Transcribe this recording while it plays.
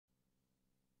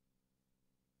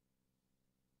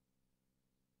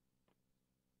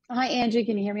Hi, Angie.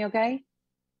 Can you hear me okay?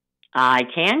 I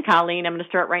can, Colleen. I'm going to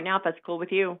start right now if that's cool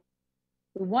with you.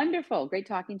 Wonderful. Great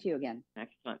talking to you again.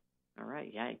 Excellent. All right.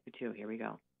 Yeah, you too. Here we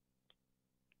go.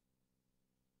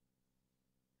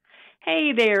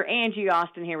 Hey there, Angie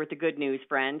Austin here with the good news,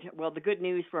 friend. Well, the good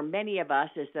news for many of us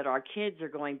is that our kids are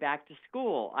going back to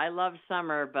school. I love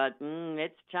summer, but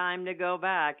it's time to go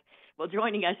back. Well,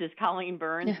 joining us is Colleen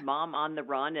Burns, Yeah. mom on the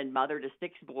run and mother to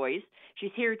six boys.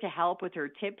 She's here to help with her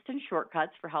tips and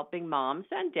shortcuts for helping moms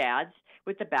and dads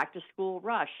with the back to school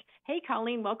rush. Hey,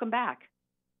 Colleen, welcome back.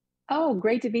 Oh,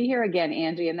 great to be here again,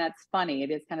 Angie. And that's funny.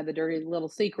 It is kind of the dirty little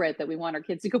secret that we want our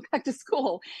kids to go back to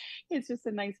school. It's just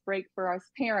a nice break for us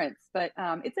parents, but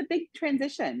it's a big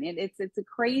transition. It's a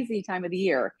crazy time of the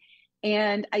year,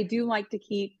 and I do like to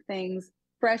keep things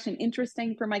fresh and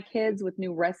interesting for my kids with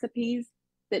new recipes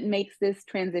that makes this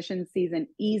transition season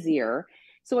easier.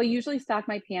 So I usually stock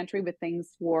my pantry with things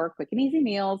for quick and easy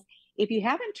meals. If you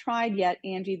haven't tried yet,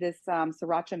 Angie, this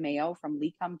sriracha mayo from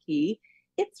Lee Kum Kee,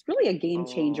 it's really a game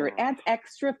changer. It Oh, adds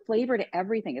extra flavor to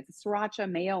everything. It's a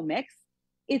sriracha mayo mix.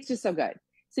 It's just so good.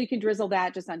 So you can drizzle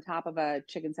that just on top of a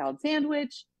chicken salad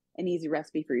sandwich, an easy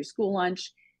recipe for your school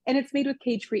lunch. And it's made with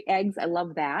cage-free eggs. I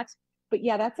love that. But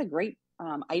yeah, that's a great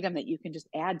item that you can just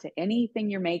add to anything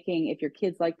you're making if your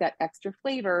kids like that extra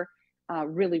flavor.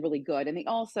 Really, really good. And they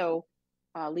also,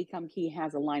 Lee Kum Kee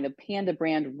has a line of Panda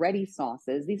brand ready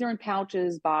sauces. These are in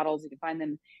pouches, bottles. You can find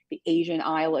them the Asian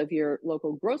aisle of your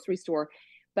local grocery store,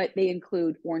 but they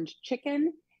include orange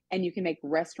chicken, and you can make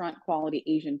restaurant quality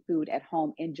Asian food at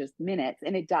home in just minutes.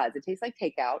 And it does. It tastes like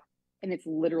takeout, and it's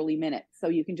literally minutes. So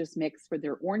you can just mix for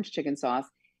their orange chicken sauce,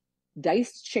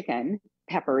 diced chicken,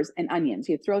 peppers, and onions.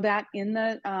 You throw that in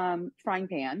the frying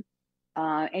pan,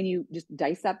 and you just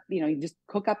dice up, you just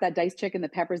cook up that diced chicken, the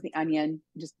peppers, the onion,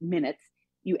 just minutes.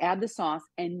 You add the sauce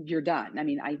and you're done. I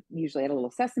mean, I usually add a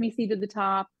little sesame seed to the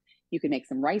top. You can make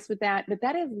some rice with that, but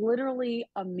that is literally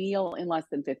a meal in less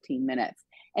than 15 minutes.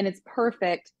 And it's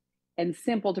perfect and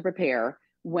simple to prepare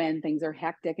when things are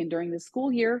hectic. And during the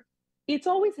school year, it's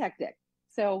always hectic.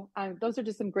 So those are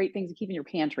just some great things to keep in your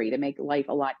pantry to make life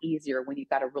a lot easier when you've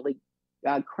got a really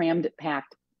crammed,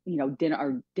 packed,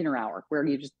 dinner hour where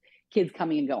you just kids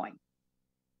coming and going.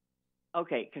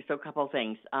 okay. So a couple of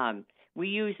things. We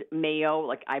use mayo,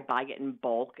 like I buy it in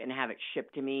bulk and have it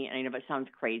shipped to me. And I know that sounds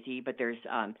crazy, but there's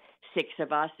six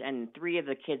of us, and three of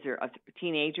the kids are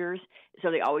teenagers.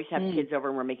 So they always have Mm. kids over,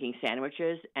 and we're making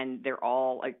sandwiches, and they're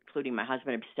all, including my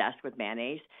husband, obsessed with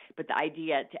mayonnaise. But the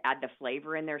idea to add the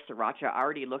flavor in there, sriracha, I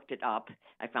already looked it up.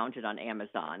 I found it on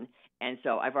Amazon, and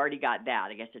so I've already got that.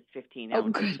 I guess it's 15 Oh,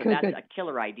 ounces, good, so good, that's good. a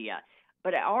killer idea.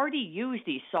 But I already use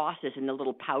these sauces in the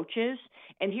little pouches,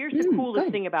 and here's the coolest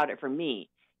Good. thing about it for me.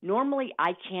 Normally,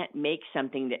 I can't make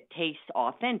something that tastes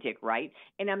authentic, right?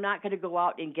 And I'm not going to go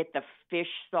out and get the fish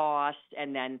sauce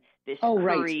and then this Oh,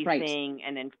 right, curry right. thing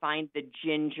and then find the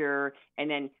ginger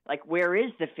and then like where is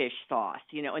the fish sauce,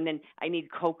 and then I need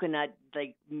coconut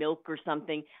like milk or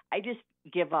something. I just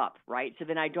give up, right? So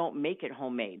then I don't make it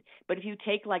homemade. But if you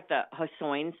take like the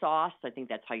Hossoin sauce, I think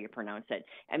that's how you pronounce it,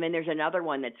 and then there's another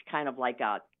one that's kind of like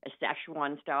a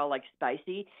Szechuan style, like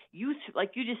spicy. You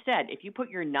like you just said, if you put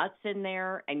your nuts in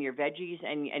there and your veggies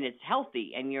and it's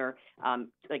healthy and your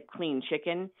like clean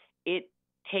chicken, it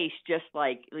tastes just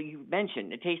like you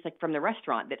mentioned. It tastes like from the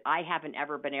restaurant that I haven't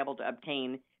ever been able to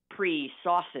obtain pre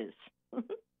sauces.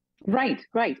 Right,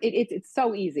 right. It's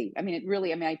so easy. I mean, it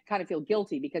really, I mean, I kind of feel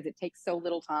guilty because it takes so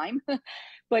little time,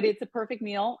 but it's a perfect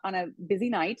meal on a busy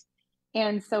night.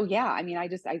 And so, yeah, I mean, I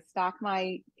stock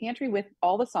my pantry with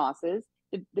all the sauces.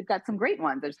 They've got some great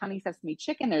ones. There's honey sesame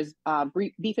chicken. There's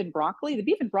beef and broccoli. The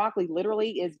beef and broccoli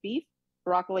literally is beef,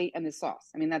 broccoli, and the sauce.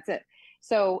 I mean, that's it.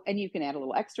 So, and you can add a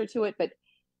little extra to it, but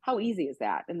how easy is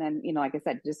that? And then, like I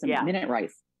said, just some Yeah, minute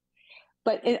rice.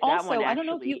 But it that one also, I don't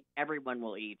know if you, actually everyone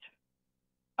will eat.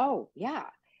 oh, yeah.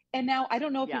 And now I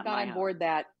don't know if you Yeah, got my on house. board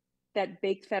that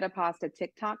baked feta pasta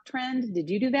TikTok trend. Did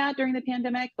you do that during the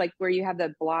pandemic? Like where you have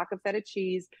the block of feta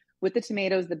cheese with the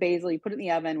tomatoes, the basil, you put it in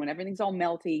the oven when everything's all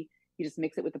melty, you just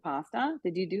mix it with the pasta.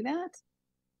 Did you do that?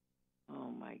 Oh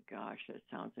my gosh, that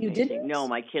sounds You amazing. didn't? No,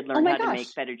 my kid Oh learned my how to make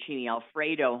gosh. fettuccine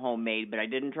alfredo homemade, but I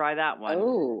didn't try that one.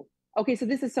 Oh. Okay, so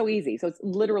this is so easy. So it's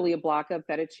literally a block of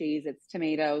feta cheese, it's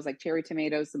tomatoes, like cherry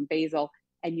tomatoes, some basil,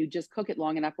 and you just cook it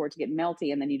long enough for it to get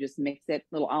melty, and then you just mix it,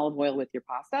 little olive oil with your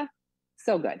pasta.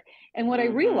 So good. And what I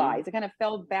Mm-hmm. realized, I kind of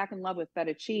fell back in love with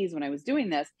feta cheese when I was doing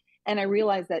this. And I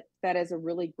realized that feta is a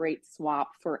really great swap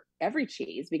for every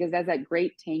cheese because it has that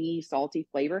great tangy, salty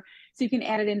flavor. So you can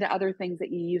add it into other things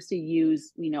that you used to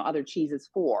use, other cheeses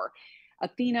for.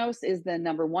 Athenos is the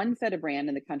number one feta brand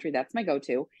in the country. That's my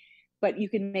go-to. But you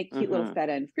can make cute little Mm-hmm.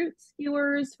 feta and fruit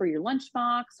skewers for your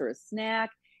lunchbox or a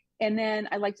snack. And then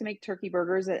I like to make turkey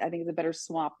burgers. I think it's a better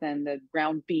swap than the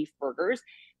ground beef burgers,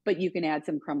 but you can add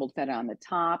some crumbled feta on the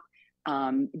top.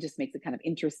 It just makes it kind of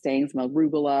interesting. Some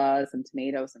arugula, some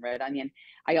tomatoes, some red onion.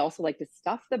 I also like to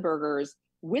stuff the burgers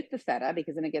with the feta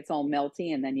because then it gets all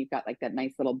melty and then you've got like that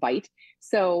nice little bite.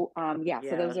 So yeah,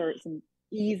 so those Yes. are some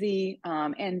easy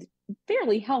and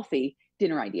fairly healthy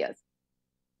dinner ideas.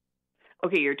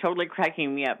 Okay, you're totally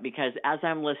cracking me up because as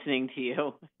I'm listening to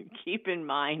you, keep in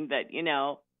mind that,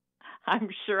 I'm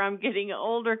sure I'm getting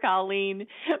older, Colleen,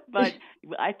 but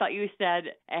I thought you said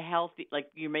a healthy, like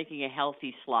you're making a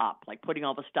healthy slop, like putting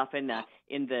all the stuff in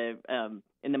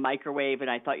the microwave, and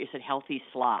I thought you said healthy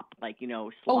slop, like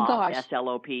Oh slop, gosh.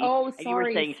 SLOP, Oh, and you were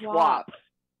sorry, saying swap. swap.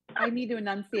 I need to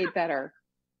enunciate better.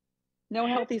 No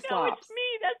healthy No, it's slops. me.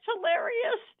 That's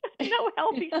hilarious. No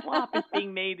healthy slop is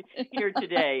being made here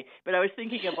today. But I was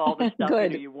thinking of all the stuff,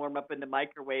 Good. you warm up in the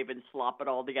microwave and slop it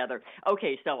all together.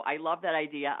 Okay, so I love that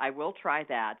idea. I will try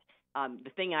that. The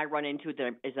thing I run into is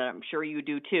that I'm sure you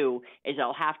do too, is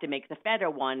I'll have to make the feta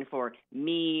one for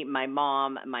me, my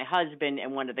mom, my husband,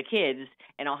 and one of the kids,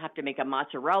 and I'll have to make a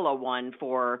mozzarella one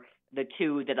for the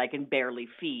two that I can barely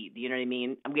feed. You know what I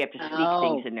mean? We have to sneak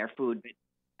things Oh, in their food, but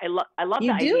I love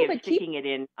the you do, idea of but keep sticking it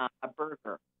in a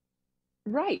burger.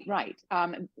 right, right.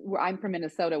 I'm from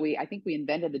Minnesota. I think we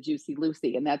invented the Juicy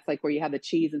Lucy, and that's like where you have the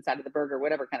cheese inside of the burger,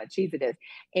 whatever kind of cheese it is.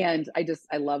 And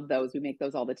I love those. We make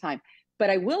those all the time. But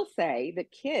I will say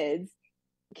that kids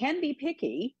can be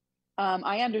picky.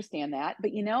 I understand that,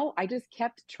 but I just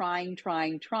kept trying,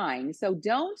 trying, trying. So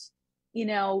don't,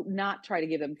 not try to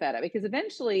give them feta because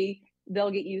eventually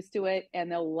they'll get used to it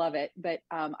and they'll love it. But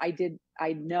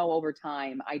I know over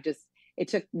time, it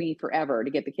took me forever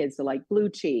to get the kids to like blue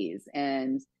cheese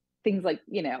and things like,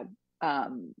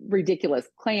 ridiculous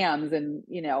clams and,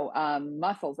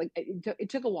 mussels. Like it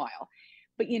took a while,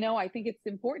 but, I think it's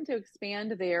important to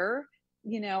expand their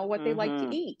what they like to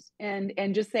Mhm. eat and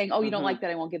just saying, oh, you don't Mhm. like that,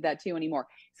 I won't give that to you anymore.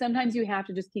 Sometimes you have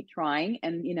to just keep trying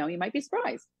and you might be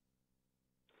surprised.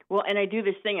 Well, and I do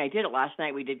this thing. I did it last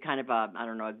night. We did kind of I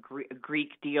don't know, a Greek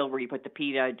deal where you put the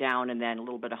pita down and then a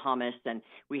little bit of hummus, and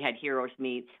we had heroes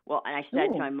meat. Well, and I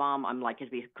said to Ooh. my mom, I'm like, as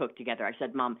we cooked together, I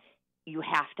said, Mom, you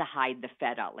have to hide the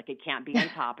feta. Like it can't be on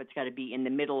top. It's got to be in the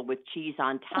middle with cheese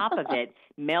on top of it,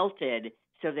 melted,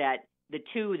 so that the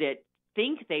two that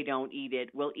think they don't eat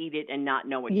it will eat it and not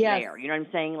know it's Yes, there. You know what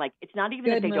I'm saying? Like it's not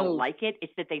even that good they don't move. like it;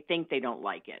 it's that they think they don't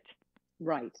like it.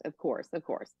 Right, of course, of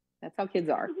course. That's how kids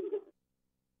are.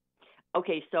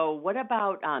 Okay, so what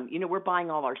about we're buying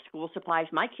all our school supplies.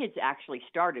 My kids actually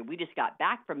started. We just got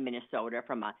back from Minnesota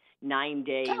from a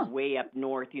 9-day Oh, way up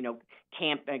north,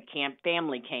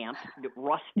 family camp,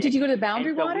 did rustic, you go to the and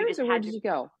Boundary so we Waters just or where had did to. you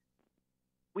go?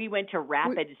 We went to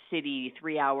Were- Rapid City,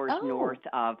 3 hours oh, north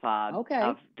of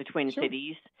okay, the Twin sure.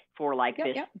 Cities for like Yep,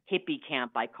 this yep. hippie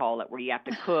camp, I call it, where you have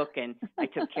to cook, and I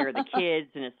took care of the kids,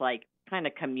 and it's like kind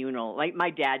of communal. Like my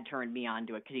dad turned me on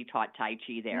to it because he taught Tai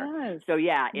Chi there. Yes, So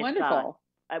yeah, it's wonderful.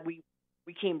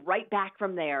 we came right back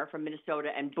from there from Minnesota,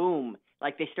 and boom,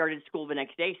 like they started school the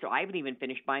next day. So I haven't even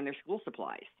finished buying their school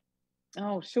supplies.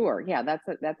 Oh, sure. Yeah, that's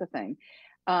a thing.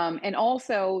 And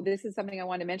also, this is something I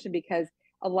want to mention because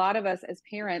a lot of us as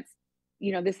parents,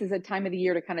 this is a time of the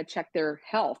year to kind of check their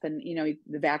health, and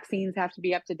the vaccines have to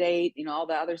be up to date, all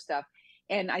the other stuff.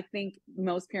 And I think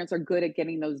most parents are good at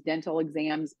getting those dental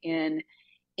exams in.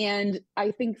 And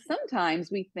I think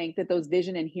sometimes we think that those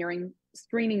vision and hearing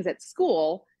screenings at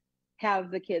school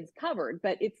have the kids covered,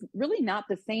 but it's really not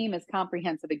the same as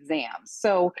comprehensive exams.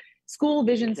 So school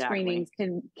vision Exactly. screenings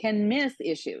can miss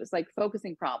issues like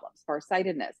focusing problems,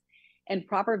 farsightedness, and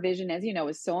proper vision, as you know,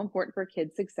 is so important for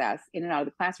kids' success in and out of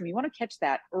the classroom. You want to catch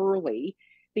that early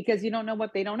because you don't know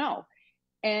what they don't know.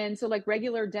 And so, like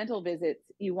regular dental visits,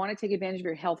 you want to take advantage of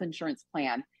your health insurance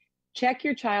plan. Check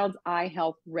your child's eye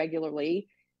health regularly.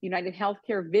 United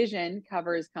Healthcare Vision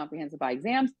covers comprehensive eye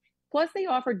exams. Plus, they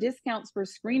offer discounts for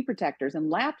screen protectors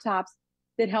and laptops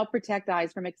that help protect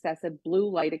eyes from excessive blue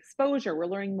light exposure. We're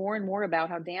learning more and more about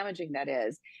how damaging that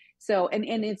is. So, and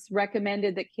it's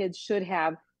recommended that kids should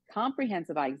have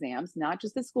comprehensive eye exams, not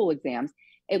just the school exams,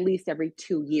 at least every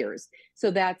 2 years. So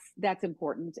that's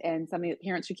important and something that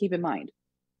parents should keep in mind.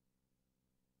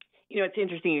 It's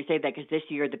interesting you say that because this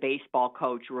year the baseball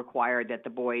coach required that the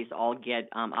boys all get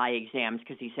eye exams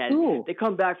because he said Ooh. they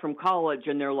come back from college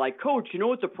and they're like, Coach, you know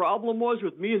what the problem was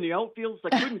with me in the outfield? I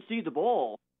couldn't see the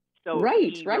ball. So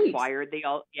Right, he right. required they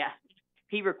all, yeah.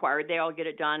 he required they all get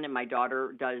it done, and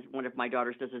one of my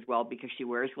daughters does as well because she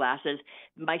wears glasses.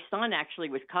 My son actually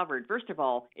was covered. First of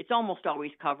all, it's almost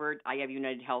always covered. I have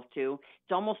United Health too.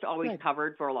 It's almost always Good.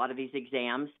 covered for a lot of these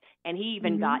exams. And he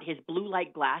even Mm-hmm. got his blue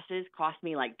light glasses cost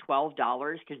me like $12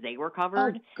 because they were Oh,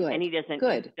 covered, and good. he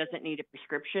Good. doesn't need a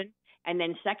prescription. And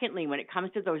then secondly, when it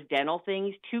comes to those dental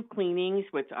things, 2 cleanings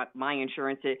with my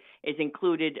insurance is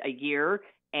included a year,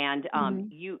 and Mm-hmm.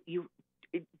 you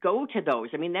go to those.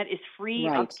 I mean, that is free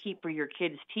Right. upkeep for your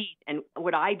kids' teeth. And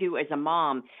what I do as a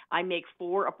mom, I make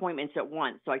 4 appointments at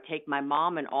once. So I take my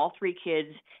mom and all 3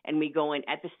 kids, and we go in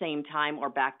at the same time or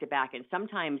back to back. And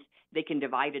sometimes they can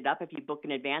divide it up if you book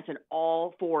in advance, and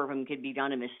all 4 of them can be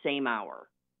done in the same hour.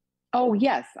 Oh,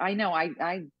 yes, I know.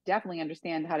 I definitely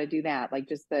understand how to do that. Like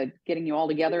just the getting you all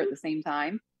together at the same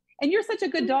time. And you're such a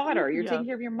good daughter. You're Yeah. taking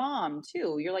care of your mom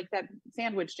too. You're like that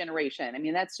sandwich generation. I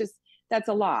mean, that's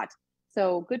a lot.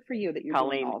 So good for you that you're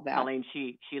doing all of that. Colleen,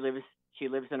 she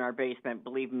lives in our basement.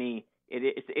 Believe me,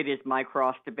 it is my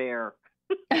cross to bear.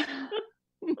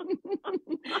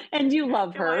 And you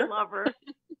love Do her. I love her?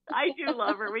 I do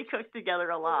love her. We cook together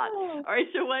a lot. All right.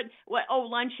 So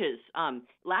lunches.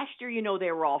 Last year,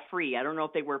 they were all free. I don't know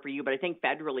if they were for you, but I think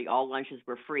federally all lunches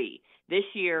were free. This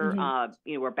year, Mhm.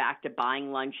 we're back to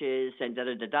buying lunches and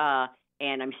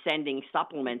and I'm sending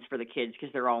supplements for the kids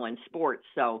because they're all in sports.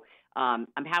 So I'm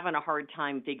having a hard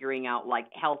time figuring out like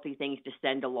healthy things to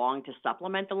send along to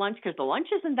supplement the lunch because the lunch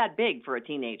isn't that big for a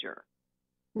teenager.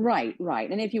 Right,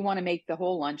 right. And if you want to make the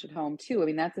whole lunch at home too, I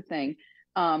mean, that's a thing.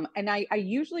 And I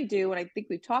usually do, and I think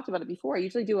we've talked about it before, I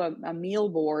usually do a meal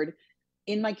board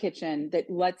in my kitchen that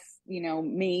lets,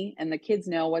 me and the kids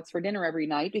know what's for dinner every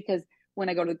night. Because when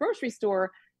I go to the grocery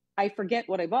store, I forget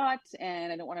what I bought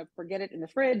and I don't want to forget it in the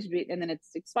fridge and then it's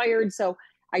expired. So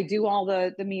I do all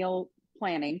the meal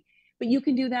planning. But you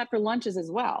can do that for lunches as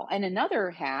well. And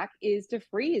another hack is to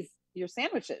freeze your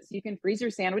sandwiches. You can freeze your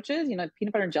sandwiches, peanut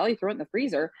butter and jelly, throw it in the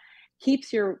freezer,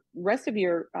 keeps your rest of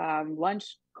your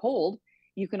lunch cold.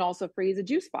 You can also freeze a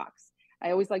juice box. I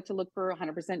always like to look for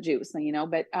 100% juice,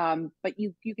 but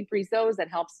you can freeze those. That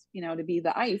helps, to be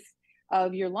the ice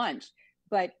of your lunch.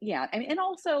 But yeah, and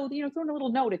also, throw in a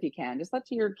little note if you can. Just let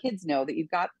your kids know that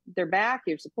you've got their back,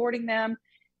 you're supporting them,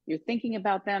 you're thinking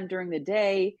about them during the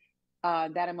day.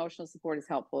 That emotional support is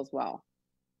helpful as well.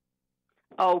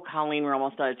 Oh, Colleen, we're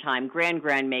almost out of time. Grand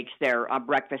makes their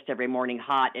breakfast every morning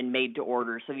hot and made to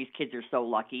order. So these kids are so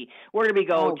lucky. Where do we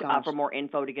go Oh gosh. for more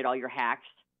info to get all your hacks?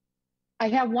 I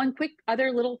have one quick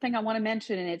other little thing I want to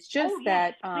mention, and it's just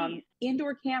Yes, that please.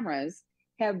 indoor cameras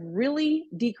have really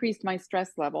decreased my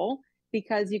stress level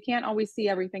because you can't always see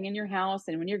everything in your house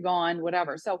and when you're gone,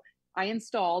 whatever. So I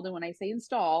installed, and when I say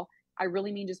install, I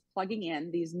really mean just plugging in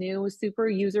these new super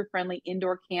user friendly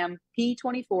indoor cam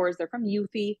P24s. They're from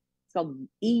Eufy. It's called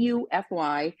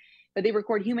EUFY, but they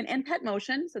record human and pet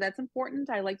motion. So that's important.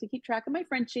 I like to keep track of my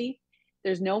Frenchie.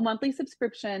 There's no monthly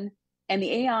subscription. And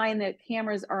the AI and the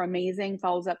cameras are amazing,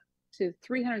 follows up to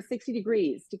 360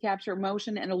 degrees to capture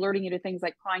motion and alerting you to things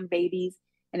like crying babies.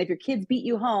 And if your kids beat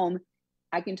you home,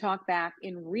 I can talk back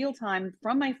in real time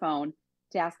from my phone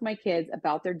to ask my kids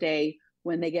about their day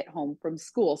when they get home from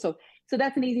school. So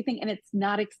that's an easy thing, and it's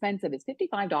not expensive. It's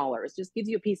 $55, just gives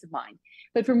you a peace of mind.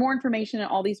 But for more information on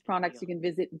all these products, you can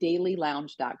visit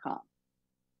dailylounge.com.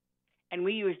 And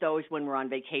we use those when we're on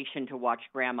vacation to watch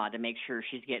grandma to make sure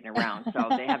she's getting around. So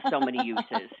they have so many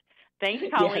uses. Thanks,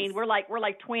 Colleen. Yes. We're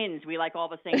like twins. We like all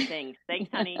the same things. Thanks,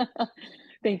 honey.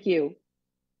 Thank you.